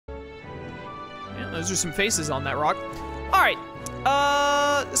those are some faces on that rock. All right.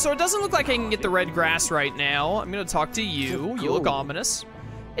 So it doesn't look like I can get the red grass right now. I'm gonna talk to you. You look ominous.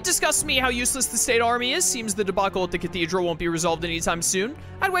 It disgusts me how useless the state army is. Seems the debacle at the cathedral won't be resolved anytime soon.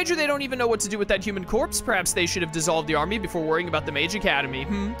 I'd wager they don't even know what to do with that human corpse. Perhaps they should have dissolved the army before worrying about the Mage Academy.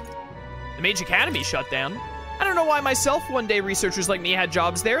 The Mage Academy shut down? I don't know why myself. One day researchers like me had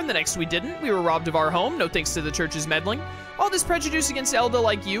jobs there, and the next we didn't. We were robbed of our home, no thanks to the church's meddling. All this prejudice against Elda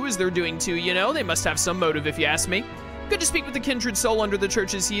like you is they're doing too, you know? They must have some motive if you ask me. Good to speak with the kindred soul under the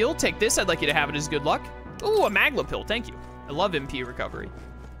church's heel. Take this, I'd like you to have it as good luck. Ooh, a Magla pill, thank you. I love MP recovery.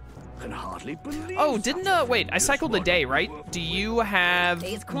 Can hardly believe. Oh, wait, I cycled a day, right? Do you have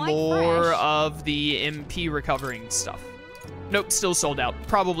more of the MP recovering stuff? Nope, still sold out.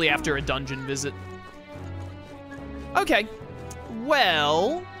 Probably after a dungeon visit. Okay,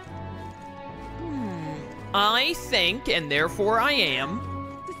 well, I think, and therefore I am,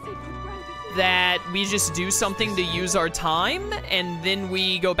 that we just do something to use our time, and then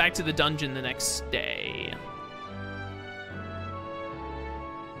we go back to the dungeon the next day.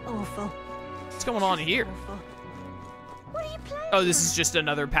 Awful. What's going on here? What are you playing? Oh, this is just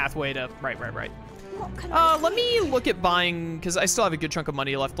another pathway to... Right. What can I Let me look at buying, because I still have a good chunk of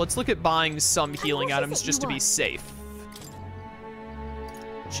money left. Let's look at buying some healing items just to be safe.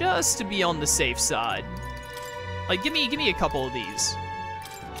 Just to be on the safe side. Like, give me a couple of these.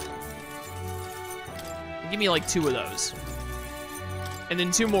 Give me like 2 of those. And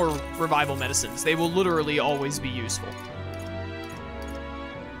then 2 more revival medicines. They will literally always be useful.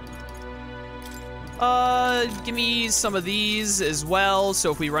 Give me some of these as well,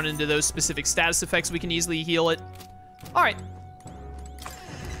 so if we run into those specific status effects, we can easily heal it. All right.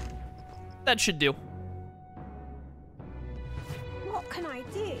 That should do. What can I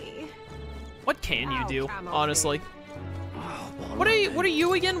do? What can you do, honestly? What are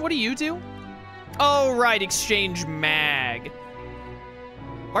you again? What do you do? Oh, right, exchange mag.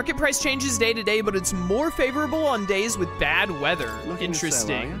 Market price changes day to day, but it's more favorable on days with bad weather.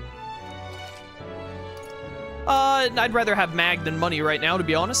 Interesting. I'd rather have mag than money right now, to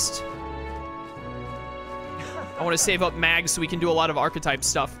be honest. I want to save up mag so we can do a lot of archetype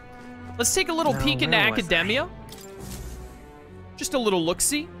stuff. Let's take a little peek into Academia. Just a little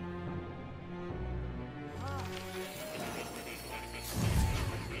look-see.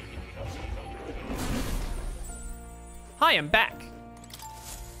 Hi, I'm back.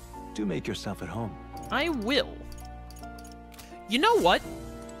 Do make yourself at home. I will. You know what?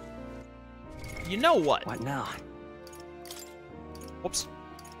 You know what? What now? Whoops.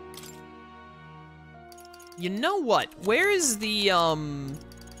 You know what? Where is the,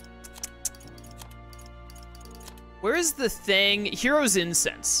 where is the thing? Hero's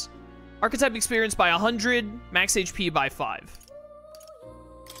Incense. Archetype experience by 100, max HP by 5.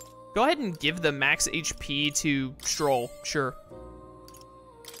 Go ahead and give the max HP to Stroll, sure.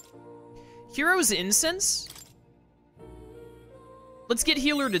 Hero's Incense? Let's get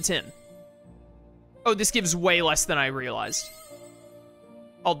healer to 10. Oh, this gives way less than I realized.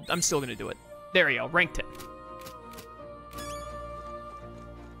 I'm still gonna do it. There we go, rank 10.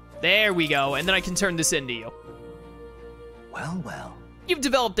 There we go, and then I can turn this into you. Well. You've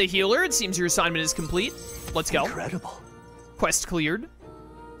developed a healer. It seems your assignment is complete. Let's go. Incredible. Quest cleared.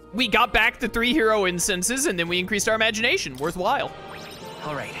 We got back the 3 hero instances, and then we increased our imagination. Worthwhile.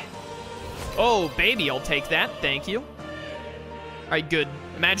 All right. Oh, baby, I'll take that. Thank you. All right, good.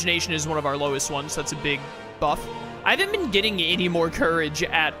 Imagination is one of our lowest ones. So that's a big buff. I haven't been getting any more courage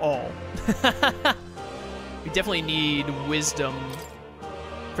at all. We definitely need wisdom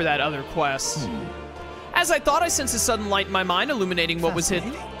for that other quest. As I thought, I sensed a sudden light in my mind, illuminating what was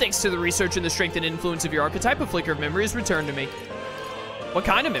hidden. Thanks to the research and the strength and influence of your archetype, a flicker of memory has returned to me. What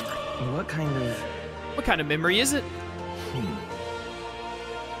kind of memory? What kind of memory is it?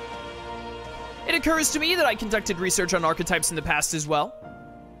 It occurs to me that I conducted research on archetypes in the past as well.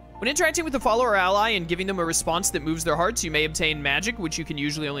 When interacting with a follower or ally and giving them a response that moves their hearts, you may obtain magic, which you can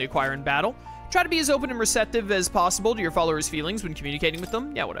usually only acquire in battle. Try to be as open and receptive as possible to your followers' feelings when communicating with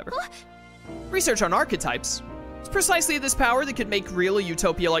them. Yeah, whatever. Research on archetypes. It's precisely this power that could make real a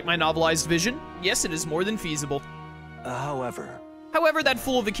utopia like my novelized vision. Yes, it is more than feasible. However, that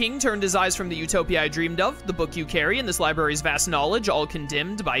fool of a king turned his eyes from the utopia I dreamed of, the book you carry, and this library's vast knowledge, all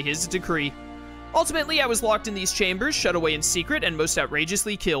condemned by his decree. Ultimately, I was locked in these chambers, shut away in secret, and most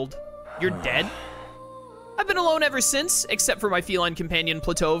outrageously killed. You're dead? I've been alone ever since, except for my feline companion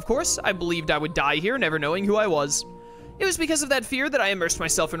Plateau, of course. I believed I would die here, never knowing who I was. It was because of that fear that I immersed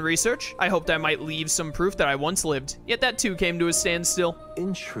myself in research. I hoped I might leave some proof that I once lived, yet that too came to a standstill.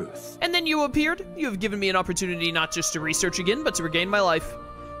 In truth. And then you appeared. You have given me an opportunity not just to research again, but to regain my life.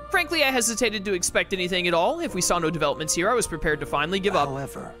 Frankly, I hesitated to expect anything at all. If we saw no developments here, I was prepared to finally give up.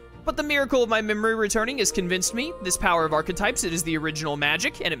 However, But the miracle of my memory returning has convinced me. This power of archetypes, it is the original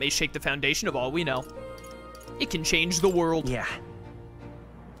magic, and it may shake the foundation of all we know. It can change the world. yeah.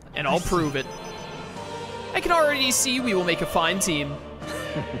 And I'll prove it. I can already see we will make a fine team.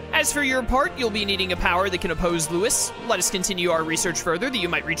 As for your part, you'll be needing a power that can oppose Lewis. Let us continue our research further that you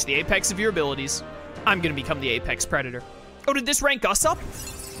might reach the apex of your abilities. I'm gonna become the apex predator. Oh, did this rank us up?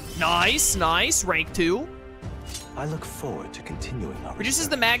 Nice, nice, rank 2. I look forward to continuing our Reduces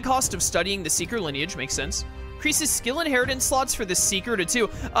the research. mag cost of studying the Seeker lineage, makes sense. Increases skill inheritance slots for the Seeker to 2.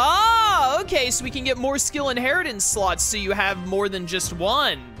 Ah, okay, so we can get more skill inheritance slots so you have more than just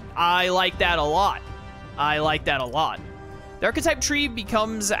one. I like that a lot. I like that a lot. The archetype tree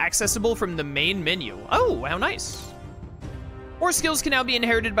becomes accessible from the main menu. Oh, how nice. More skills can now be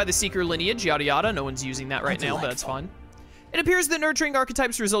inherited by the Seeker lineage, yada yada. No one's using that right now, but that's fine. It appears that nurturing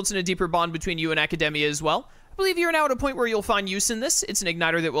archetypes results in a deeper bond between you and academia as well. I believe you're now at a point where you'll find use in this. It's an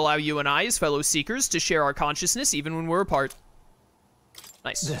igniter that will allow you and I, as fellow Seekers, to share our consciousness even when we're apart.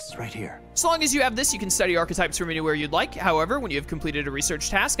 Nice. This right here. So long as you have this, you can study archetypes from anywhere you'd like. However, when you have completed a research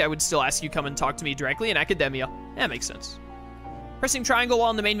task, I would still ask you come and talk to me directly in academia. That makes sense. Pressing triangle while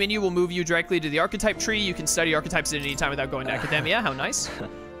in the main menu will move you directly to the archetype tree. You can study archetypes at any time without going to academia. How nice.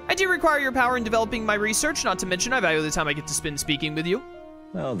 I do require your power in developing my research, not to mention I value the time I get to spend speaking with you.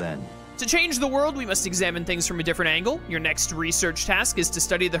 Well then. To change the world, we must examine things from a different angle. Your next research task is to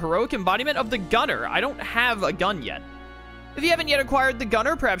study the heroic embodiment of the gunner. I don't have a gun yet. If you haven't yet acquired the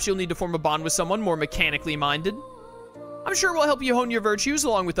gunner, perhaps you'll need to form a bond with someone more mechanically minded. I'm sure we'll help you hone your virtues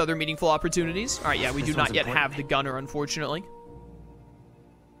along with other meaningful opportunities. All right, yeah, we do not yet have the gunner, unfortunately.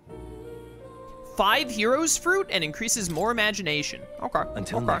 5 heroes fruit and increases more imagination. Okay.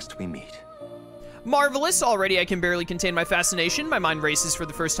 Until next we meet. Marvelous. Already I can barely contain my fascination. My mind races for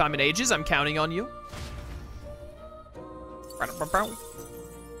the first time in ages. I'm counting on you.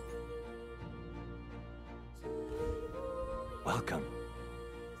 Welcome.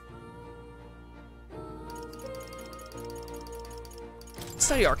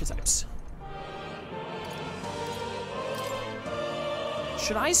 Study archetypes.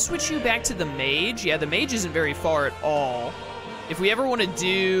 Should I switch you back to the mage? Yeah, the mage isn't very far at all. If we ever want to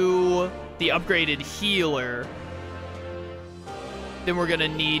do the upgraded healer, then we're gonna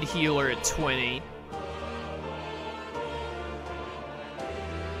need healer at 20.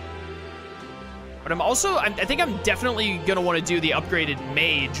 But I'm also, I think I'm definitely gonna want to do the upgraded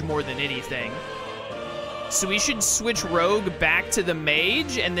mage more than anything. So we should switch rogue back to the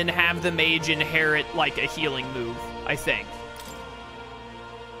mage and then have the mage inherit like a healing move, I think.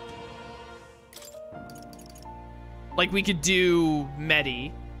 Like we could do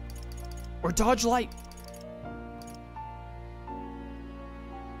Medi or dodge light.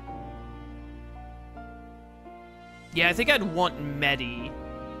 Yeah, I think I'd want Medi.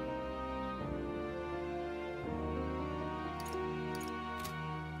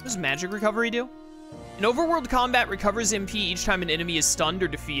 What does magic recovery do? In overworld combat, recovers MP each time an enemy is stunned or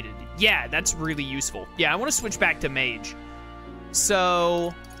defeated. Yeah, that's really useful. Yeah, I want to switch back to mage.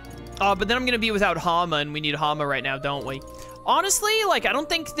 So, but then I'm going to be without Hama, and we need Hama right now, don't we? Honestly, like, I don't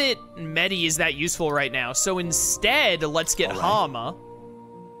think that Medi is that useful right now. So instead, let's get Hama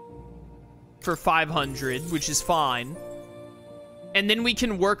for 500, which is fine. And then we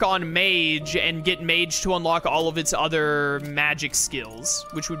can work on Mage and get Mage to unlock all of its other magic skills,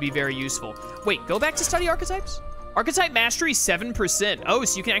 which would be very useful. Wait, go back to study archetypes? Archetype mastery, 7%. Oh,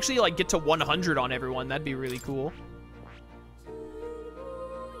 so you can actually, like, get to 100 on everyone. That'd be really cool.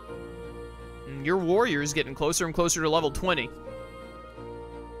 And your warrior's getting closer and closer to level 20.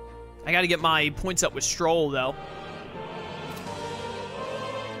 I gotta get my points up with Stroll, though.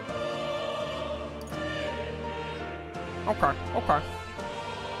 Okay, okay.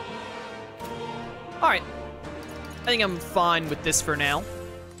 Alright. I think I'm fine with this for now.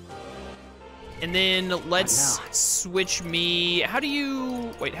 And then let's switch me... How do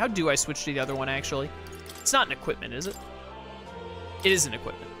you... Wait, how do I switch to the other one, actually? It's not an equipment, is it? It is an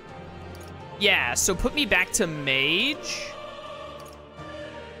equipment. Yeah, so put me back to Mage.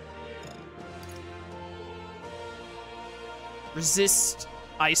 Resist,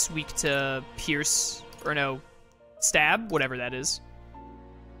 ice, weak to pierce, or no... Stab, whatever that is.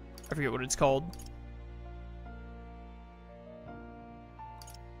 I forget what it's called.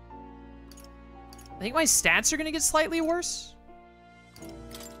 I think my stats are gonna get slightly worse.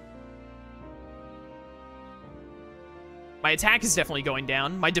 My attack is definitely going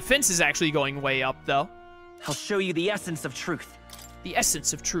down. My defense is actually going way up, though. I'll show you the essence of truth. The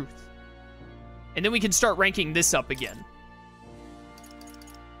essence of truth. And then we can start ranking this up again.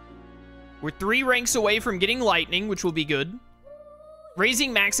 We're 3 ranks away from getting lightning, which will be good.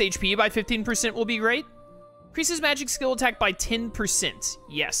 Raising max HP by 15% will be great. Increases magic skill attack by 10%.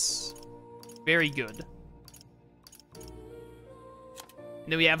 Yes. Very good. And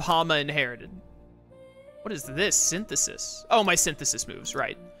then we have Hama inherited. What is this? Synthesis. Oh, my synthesis moves,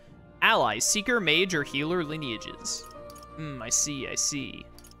 right. Allies, seeker, mage, or healer lineages. I see, I see.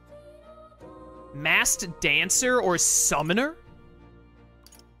 Masked dancer or summoner?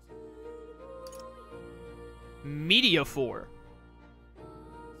 Mediophore.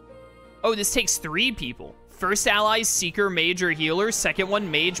 Oh, this takes 3 people. First ally, seeker, mage, or healer. Second one,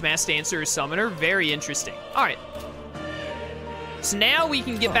 mage, masked dancer, or summoner. Very interesting. All right. So now we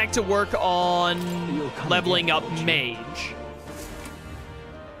can get back to work on leveling up mage.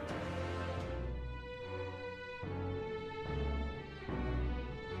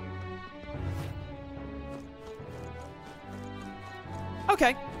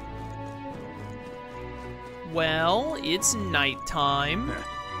 Okay. Well, it's nighttime.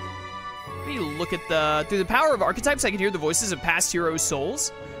 Let me look at through the power of archetypes, I can hear the voices of past heroes'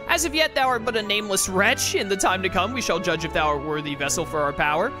 souls. As of yet, thou art but a nameless wretch. In the time to come, we shall judge if thou art worthy vessel for our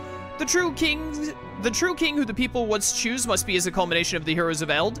power. The true king who the people once choose must be as a culmination of the heroes of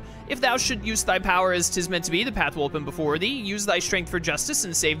Eld. If thou should use thy power as 'tis meant to be, the path will open before thee. Use thy strength for justice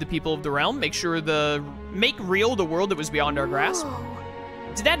and save the people of the realm. Make real the world that was beyond our grasp.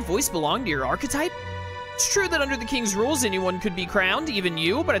 Did that voice belong to your archetype? It's true that under the king's rules, anyone could be crowned, even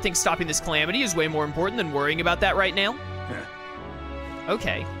you, but I think stopping this calamity is way more important than worrying about that right now.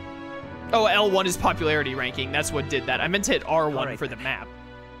 Okay. Oh, L1 is popularity ranking. That's what did that. I meant to hit R1 for the map.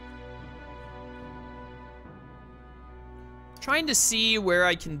 Trying to see where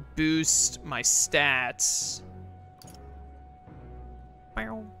I can boost my stats. We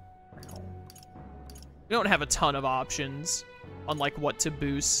don't have a ton of options on like what to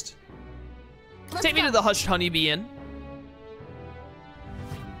boost. Take me to the Hushed Honeybee Inn.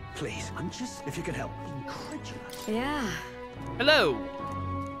 Please, I'm just, if you could help. Incredulous. Yeah. Hello.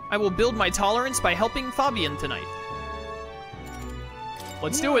 I will build my tolerance by helping Fabian tonight.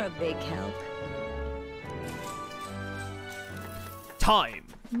 Let's do it. You're a big help. Time.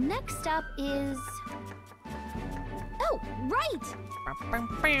 Next up is... Oh, right!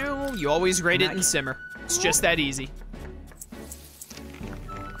 You always rate it in Simmer. It's just that easy.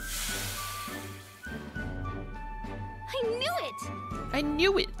 I knew it! I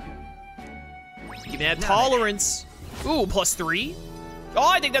knew it. Give me that tolerance. Ooh, +3. Oh,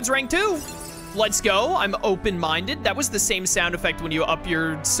 I think that's rank 2. Let's go. I'm open-minded. That was the same sound effect when you up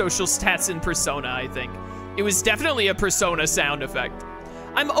your social stats in Persona, I think. It was definitely a Persona sound effect.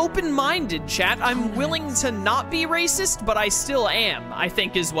 I'm open-minded, chat. I'm willing to not be racist, but I still am, I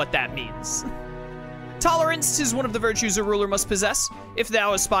think is what that means. Tolerance is one of the virtues a ruler must possess. If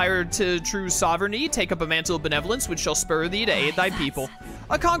thou aspire to true sovereignty, take up a mantle of benevolence which shall spur thee to aid thy people.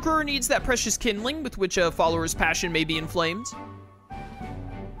 A conqueror needs that precious kindling with which a follower's passion may be inflamed.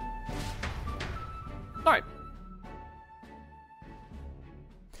 All right.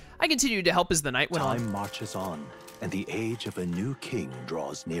 I continued to help as the night went on. Time marches on, and the age of a new king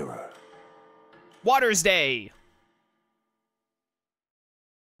draws nearer. Water's Day.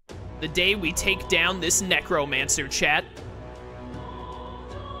 The day we take down this necromancer, chat.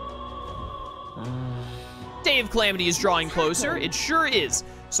 Day of Calamity is drawing closer. It sure is.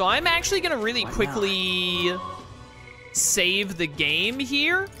 So I'm actually gonna really quickly save the game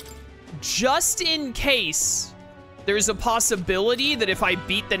here, just in case there's a possibility that if I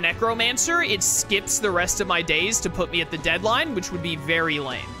beat the necromancer, it skips the rest of my days to put me at the deadline, which would be very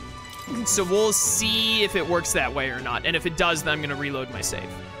lame. So we'll see if it works that way or not. And if it does, then I'm gonna reload my save.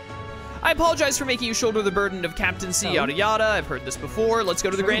 I apologize for making you shoulder the burden of captaincy, yada yada. I've heard this before. Let's go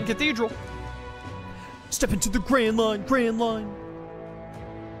to the Grand Cathedral. Step into the Grand Line, Grand Line.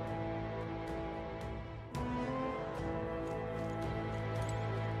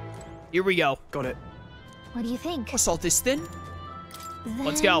 Here we go. Got it. What do you think? Assault this then.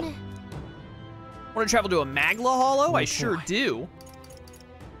 Let's go. Then- Want to travel to a Magla Hollow? I sure do.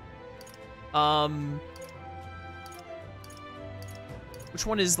 Which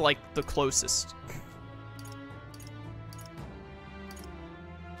one is, like, the closest?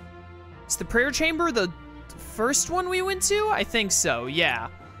 Is the prayer chamber the first one we went to? I think so, yeah.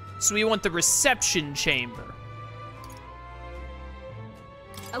 So we want the reception chamber.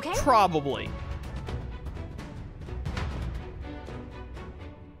 Okay. Probably.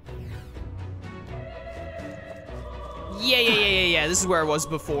 Yeah. This is where I was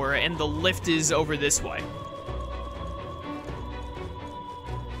before, and the lift is over this way.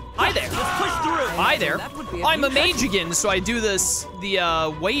 Hi there. Let's push through. Hi hi there. That would be I'm a new mage again, so I do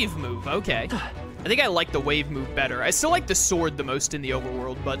the wave move. Okay. I think I like the wave move better. I still like the sword the most in the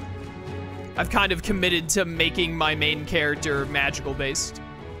overworld, but I've kind of committed to making my main character magical based.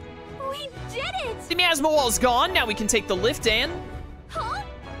 We did it! The miasma wall's gone. Now we can take the lift, Anne. Huh?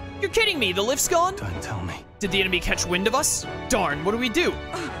 You're kidding me. The lift's gone? Don't tell me. Did the enemy catch wind of us? Darn, what do we do?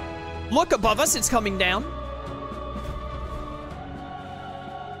 Look above us, it's coming down.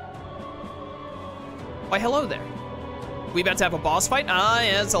 Why, hello there. We about to have a boss fight? Ah,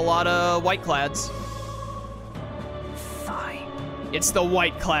 yeah, it's a lot of white clads. Fine. It's the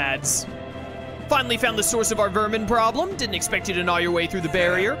white clads. Finally found the source of our vermin problem. Didn't expect you to gnaw your way through the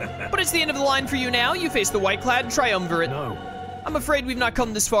barrier. But it's the end of the line for you now. You face the white clad triumvirate. No. I'm afraid we've not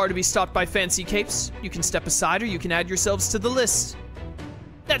come this far to be stopped by fancy capes. You can step aside or you can add yourselves to the list.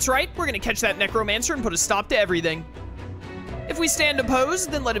 That's right, we're gonna catch that necromancer and put a stop to everything. If we stand opposed,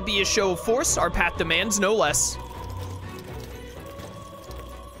 then let it be a show of force. Our path demands no less.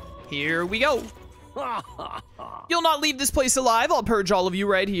 Here we go. You'll not leave this place alive. I'll purge all of you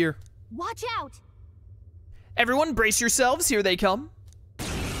right here. Watch out! Everyone, brace yourselves. Here they come.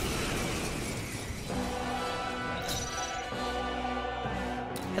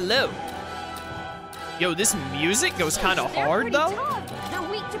 Hello. Yo, this music goes kind of They're hard, pretty though. tough. They're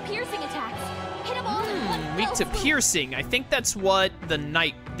weak to piercing attacks. Hit them all in one Weak to fell swoop. piercing. I think that's what the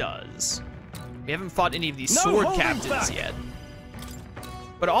knight does. We haven't fought any of these No sword holding captains back. yet.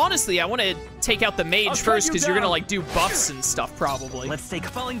 But honestly, I want to take out the mage I'll first cut you because you're gonna down. like do buffs and stuff probably. Let's take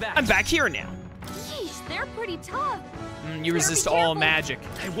falling back. I'm back here now. Yeesh, they're pretty tough. You resist Better be all careful. magic.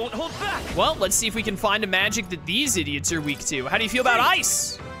 I won't hold back. Well, let's see if we can find a magic that these idiots are weak to. How do you feel about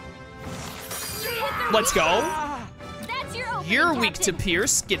ice? Hit their Let's weak go. spots. That's your opening, You're weak to Captain.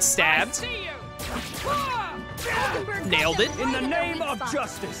 pierce. Get stabbed. Hulkenberg Nailed got it. them In right the at their name weak of spots.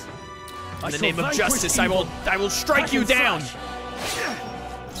 justice. In the name of justice, I will strike you down.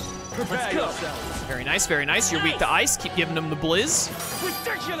 Prepare yourself. Very nice, very nice. You're weak to ice. Keep giving them the blizz.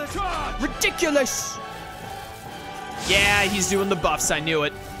 Ridiculous. Ridiculous. Yeah, he's doing the buffs. I knew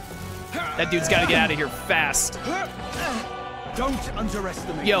it. That dude's got to get out of here fast. Don't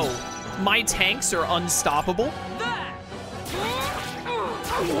underestimate. Yo, my tanks are unstoppable.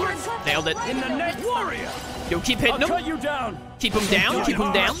 Nailed it. In the net, warrior. Yo, keep I'll hitting cut him. you down. Keep him down. Keep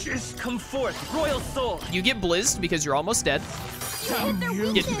him down. Come forth, royal soul. You get blizzed because you're almost dead. You hit their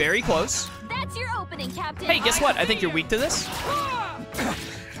Getting weakness. very close. That's your opening, Captain. Hey, guess what? I think you're weak to this.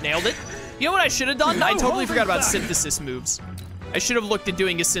 Nailed it. You know what I should have done? I totally forgot about synthesis moves. I should have looked at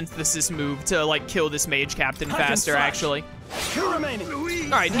doing a synthesis move to, like, kill this mage captain faster, slash. actually. Two remaining. All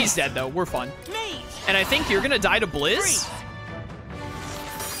right, he's dead, though. We're fine. And I think you're gonna die to blizz.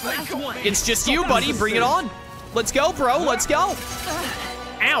 It's just you, buddy. Bring it on. Let's go, bro. Let's go.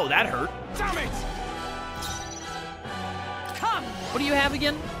 Ow, that hurt. Damn it. Come. What do you have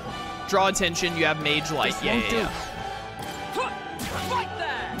again? Draw attention. You have mage light. Yeah, yeah, yeah.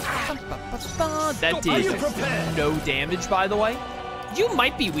 That Are did you prepared? no damage, by the way. You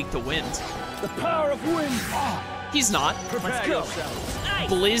might be weak to wind. The power of wind. He's not. Prepare yourself.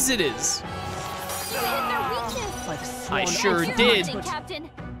 Blizz it is. You hit their weakness. I That's sure your did. opening, Captain.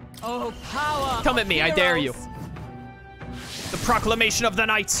 Oh, power. Come at me, I dare you. The proclamation of the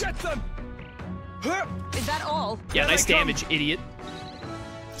knights. Get them. Is that all? Yeah, nice they come. damage, idiot.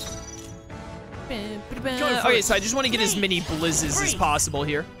 for Okay, it. so I just want to get as many blizzes as possible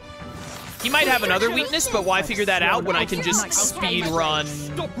here. He might have another weakness, but why figure that out when I can just speed run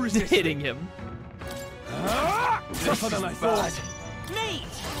Stop resisting. hitting him? Tougher than I thought.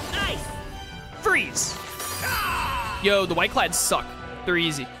 Freeze! Yo, the white clads suck. They're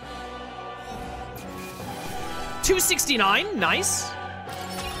easy. 269, nice.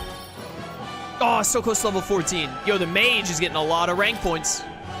 Oh, so close to level 14. Yo, the mage is getting a lot of rank points.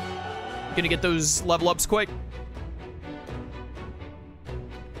 Gonna get those level ups quick.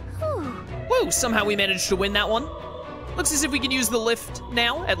 Woo, somehow we managed to win that one. Looks as if we can use the lift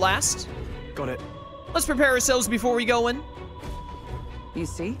now, at last. Got it. Let's prepare ourselves before we go in. You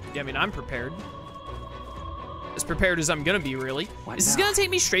see? Yeah, I mean, I'm prepared. As prepared as I'm gonna be, really. Is this gonna take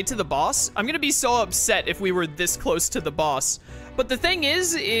me straight to the boss? I'm gonna be so upset if we were this close to the boss. But the thing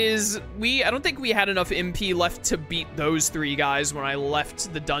is I don't think we had enough MP left to beat those three guys when I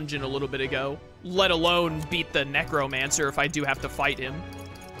left the dungeon a little bit ago. Let alone beat the necromancer if I do have to fight him.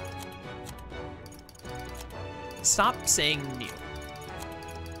 Stop saying new.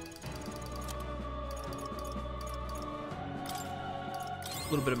 A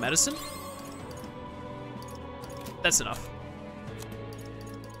little bit of medicine. That's enough.